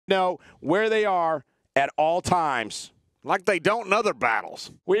know where they are at all times. Like they don't in other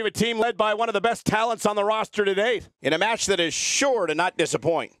battles. We have a team led by one of the best talents on the roster to date, in a match that is sure to not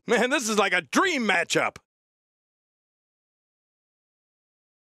disappoint. Man, this is like a dream matchup.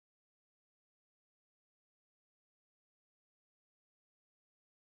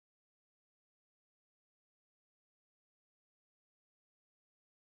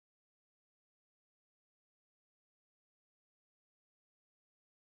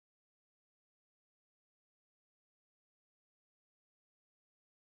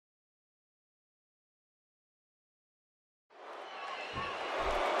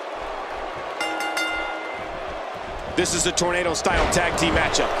 This is a tornado-style tag team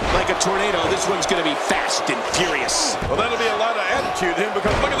matchup. Like a tornado, this one's going to be fast and furious. Well, that'll be a lot of attitude in,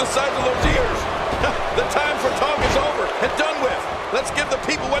 because look at the size of those ears. The time for talk is over and done with. Let's give the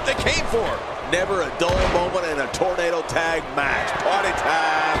people what they came for. Never a dull moment in a tornado tag match. Party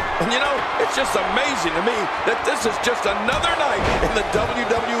time. And you know, it's just amazing to me that this is just another night in the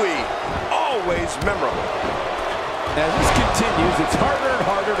WWE. Always memorable. As this continues, it's harder and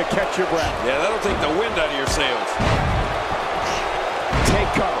harder to catch your breath. Yeah, that'll take the wind out of your sails.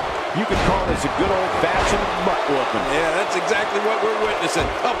 Take cover. You could call this a good old-fashioned butt whooping. Yeah, that's exactly what we're witnessing.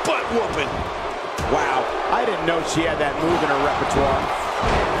 A butt whooping. Wow, I didn't know she had that move in her repertoire.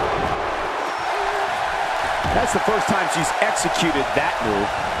 That's the first time she's executed that move.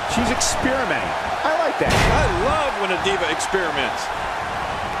 She's experimenting. I like that. I love when a diva experiments.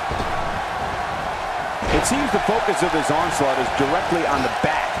 It seems the focus of his onslaught is directly on the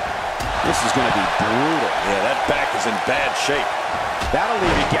back. This is going to be brutal. Yeah, that back is in bad shape. That'll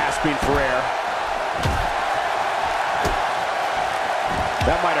leave you gasping for air.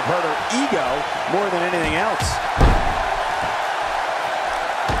 That might have hurt her ego more than anything else.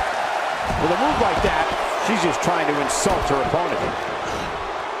 With a move like that, she's just trying to insult her opponent.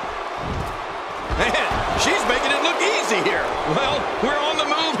 Man, she's making it look easy here. Well, we're on the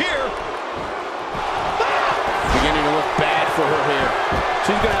move here. Beginning to look bad for her here.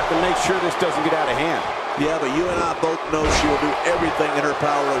 She's going to have to make sure this doesn't get out of hand. Yeah, but you and I both know she will do everything in her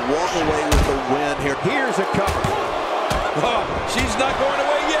power to walk away with the win here. Here's a cover. Oh, she's not going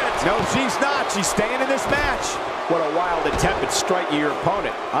away yet. No, she's not. She's staying in this match. What a wild attempt at striking your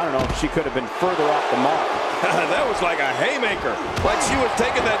opponent. I don't know. She could have been further off the mark. That was like a haymaker. Like she was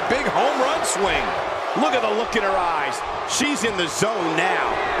taking that big home run swing. Look at the look in her eyes. She's in the zone now.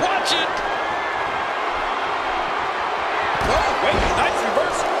 Watch it. Oh, wait, nice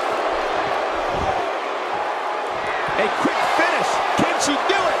reversal. A quick finish. Can she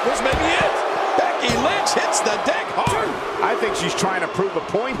do it? This may be it. Becky Lynch hits the deck hard. I think she's trying to prove a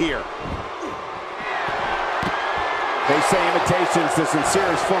point here. They say imitation's the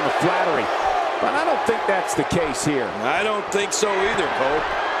sincerest form of flattery, but I don't think that's the case here. I don't think so either, Cole.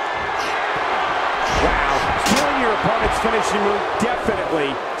 Wow, stealing your opponent's finishing move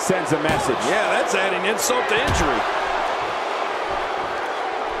definitely sends a message. Yeah, that's adding insult to injury.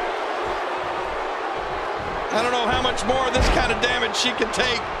 I don't know how much more of this kind of damage she can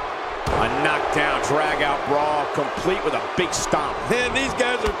take. A knockdown, drag-out brawl, complete with a big stomp. And these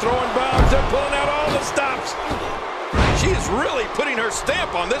guys are throwing bombs. They're pulling out all the stops. She is really putting her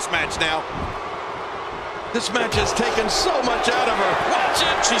stamp on this match now. This match has taken so much out of her. Watch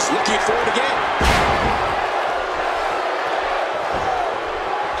it. She's looking for it again.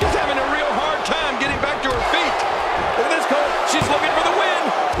 She's having a real hard time getting back to her feet. Look at this, Cole. She's looking for the win.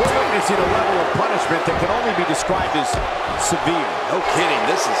 We're witnessing a level of punishment that can only be described as severe. No kidding.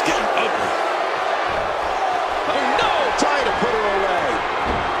 This is getting ugly. Oh, no. Trying to put her away.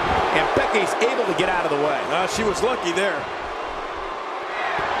 And Becky's able to get out of the way. She was lucky there.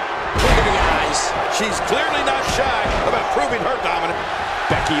 Look at the eyes. She's clearly not shy about proving her dominant.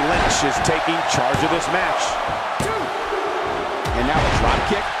 Becky Lynch is taking charge of this match. And now a drop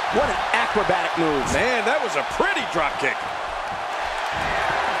kick. What an acrobatic move. Man, that was a pretty drop kick.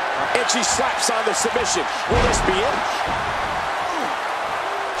 And she slaps on the submission. Will this be it?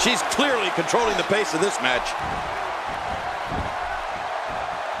 She's clearly controlling the pace of this match.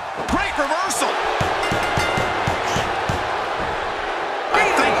 Great reversal. I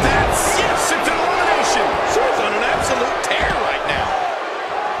think that's, yes, it's an elimination. She's on an absolute tear right now.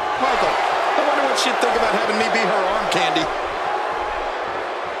 Michael, I wonder what she'd think about having me be her arm candy.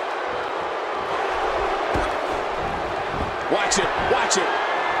 Watch it, watch it.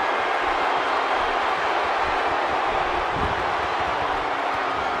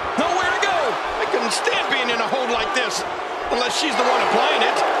 Nowhere to go. I couldn't stand being in a hold like this, unless she's the one applying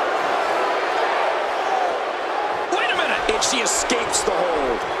it. Wait a minute. And she escapes the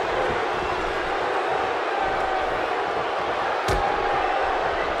hold.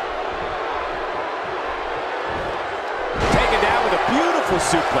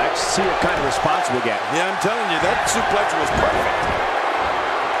 Beautiful suplex. See what kind of response we get. Yeah, I'm telling you, that suplex was perfect.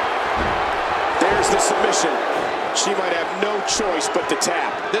 There's the submission. She might have no choice but to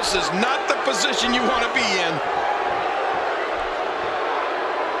tap. This is not the position you want to be in.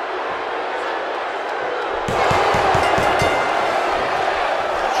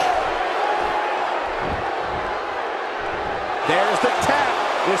 There's the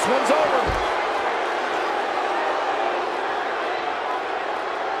tap. This one's over.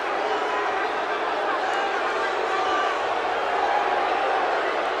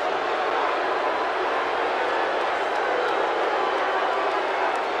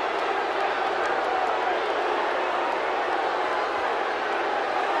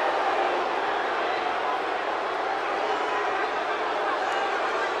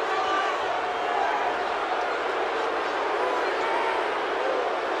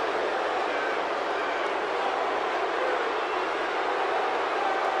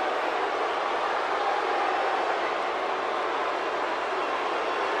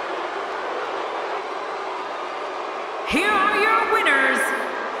 Here are your winners,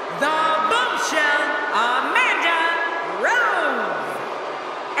 the Bombshell, Amanda Rose,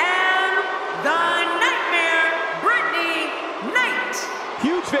 and the Nightmare, Brittany Knight.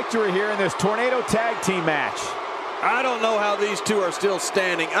 Huge victory here in this Tornado Tag Team match. I don't know how these two are still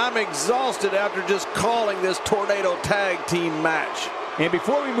standing. I'm exhausted after just calling this Tornado Tag Team match. And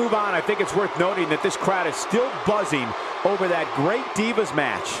before we move on, I think it's worth noting that this crowd is still buzzing over that great Divas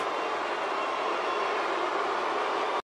match.